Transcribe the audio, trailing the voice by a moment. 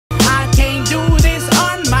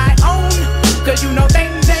But you know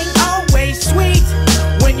things ain't always sweet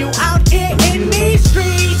when you out here in these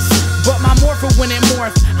streets. But my morpher when it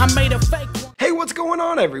morphed, I made a fake one. Hey, what's going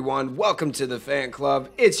on, everyone? Welcome to the fan club.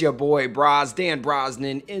 It's your boy Dan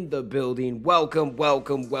Brosnan in the building. Welcome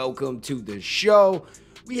to the show.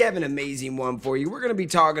 We have an amazing one for you. We're going to be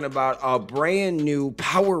talking about a brand new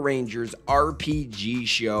Power Rangers RPG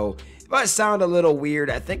show. If I sound a little weird,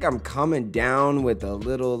 I think I'm coming down with a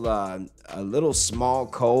little small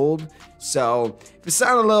cold. So if it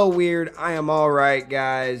sounds a little weird, I am all right,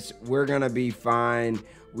 guys. We're going to be fine.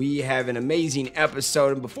 We have an amazing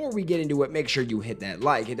episode, and before we get into it, make sure you hit that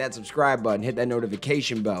like, hit that subscribe button, hit that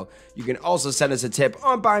notification bell. You can also send us a tip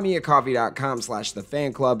on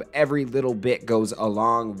buymeacoffee.com/thefanclub. Every little bit goes a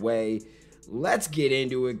long way. Let's get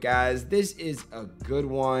into it, guys. This is a good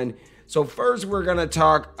one. So first, we're gonna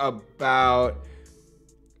talk about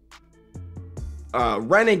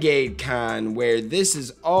Renegade Con, where this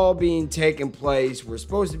is all being taken place. We're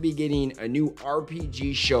supposed to be getting a new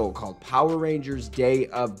RPG show called Power Rangers Day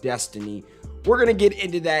of Destiny. We're gonna get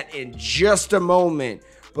into that in just a moment,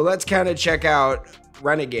 but let's kind of check out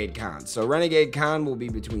Renegade Con. So Renegade Con will be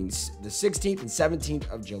between the 16th and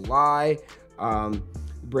 17th of July.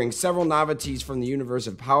 Bring several novelties from the universe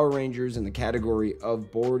of Power Rangers in the category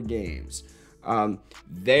of board games.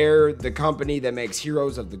 They're the company that makes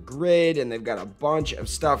Heroes of the Grid, and they've got a bunch of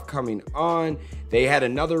stuff coming on. They had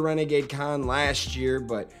another Renegade Con last year,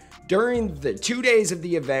 but during the 2 days of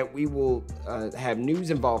the event, we will have news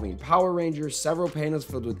involving Power Rangers, several panels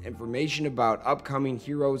filled with information about upcoming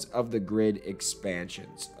Heroes of the Grid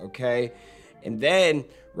expansions, okay? And then,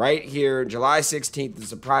 right here, July 16th, the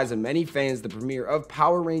surprise of many fans, the premiere of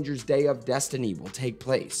Power Rangers Day of Destiny will take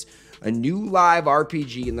place. A new live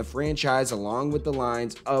RPG in the franchise along with the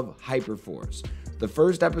lines of Hyperforce. The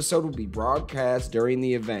first episode will be broadcast during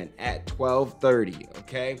the event at 12:30,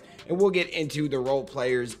 okay? And we'll get into the role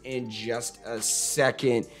players in just a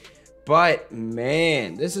second. But,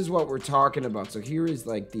 man, this is what we're talking about. So here is,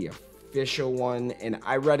 like, the official one. And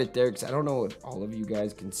I read it there because I don't know if all of you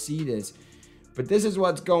guys can see this. But this is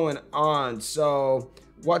what's going on. So,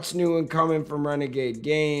 what's new and coming from Renegade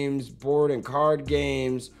Games, board and card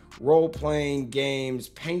games, role-playing games,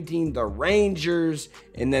 painting the Rangers,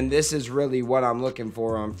 and then this is really what I'm looking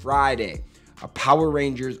for on Friday, a Power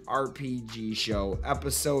Rangers RPG show,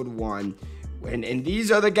 episode 1. And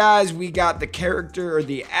these are the guys, we got the character or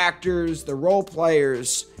the actors, the role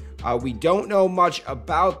players. We don't know much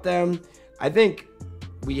about them. I think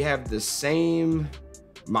we have the same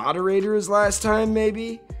moderator as last time,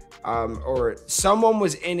 maybe. Or someone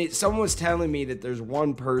was in it. Someone was telling me that there's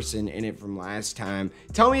one person in it from last time.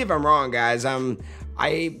 Tell me if I'm wrong, guys.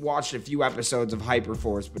 I watched a few episodes of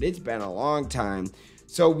Hyperforce, but it's been a long time.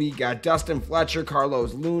 So we got Dustin Fletcher,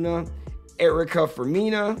 Carlos Luna, Erica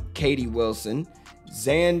Fermina, Katie Wilson,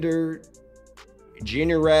 Xander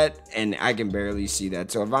Ginnerette, and I can barely see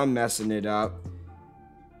that. So if I'm messing it up.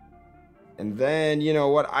 And then, you know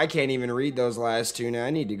what? I can't even read those last two now.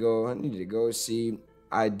 I need to go see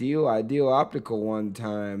Ideal Optical one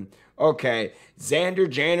time. Okay,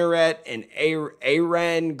 Xander Janneret and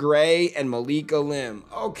Aaron Gray and Malika Lim.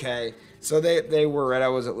 Okay, so they were right. I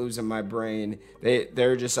wasn't losing my brain.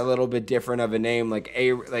 They're just a little bit different of a name, like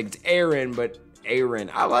it's Aaron, but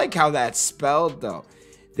Aaron. I like how that's spelled though.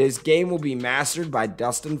 This game will be mastered by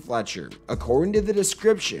Dustin Fletcher. According to the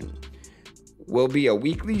description, will be a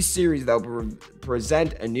weekly series that will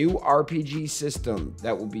present a new RPG system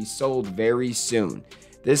that will be sold very soon.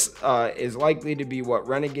 This is likely to be what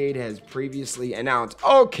Renegade has previously announced.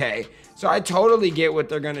 Okay, so I totally get what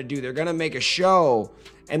they're going to do. They're going to make a show,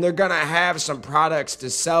 and they're going to have some products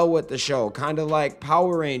to sell with the show, kind of like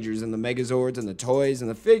Power Rangers and the Megazords and the toys and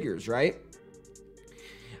the figures, right?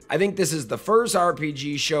 I think this is the first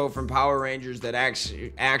RPG show from Power Rangers that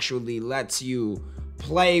actually lets you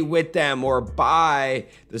play with them or buy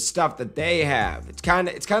the stuff that they have. It's kind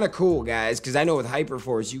of cool, guys, because I know with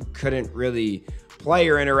Hyperforce you couldn't really play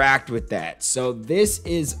or interact with that. So this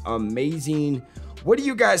is amazing. What do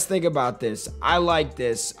you guys think about this? I like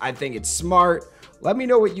this. I think it's smart. Let me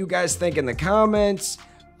know what you guys think in the comments.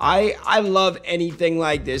 I love anything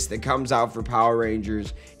like this that comes out for Power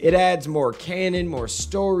Rangers. It adds more canon, more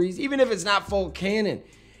stories, even if it's not full canon.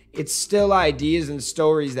 It's still ideas and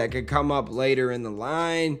stories that could come up later in the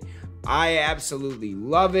line. I absolutely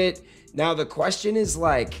love it. Now the question is,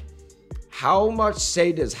 like, how much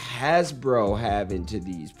say does Hasbro have into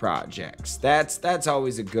these projects? That's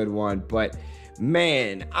always a good one, but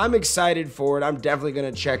man, I'm excited for it. I'm definitely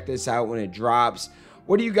gonna check this out when it drops.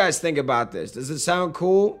 What do you guys think about this? Does it sound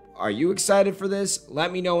cool? Are you excited for this?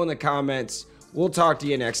 Let me know in the comments. We'll talk to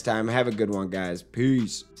you next time. Have a good one, guys.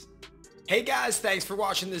 Peace. Hey guys, thanks for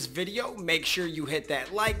watching this video. Make sure you hit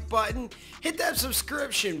that like button, hit that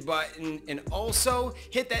subscription button, and also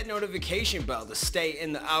hit that notification bell to stay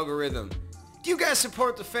in the algorithm. Do you guys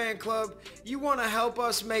support the fan club? You want to help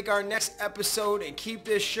us make our next episode and keep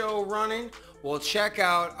this show running? Well, check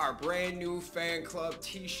out our brand new fan club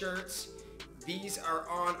t-shirts. These are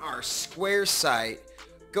on our Square site.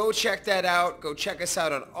 Go check that out. Go check us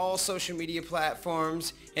out on all social media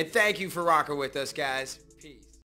platforms. And thank you for rocking with us, guys.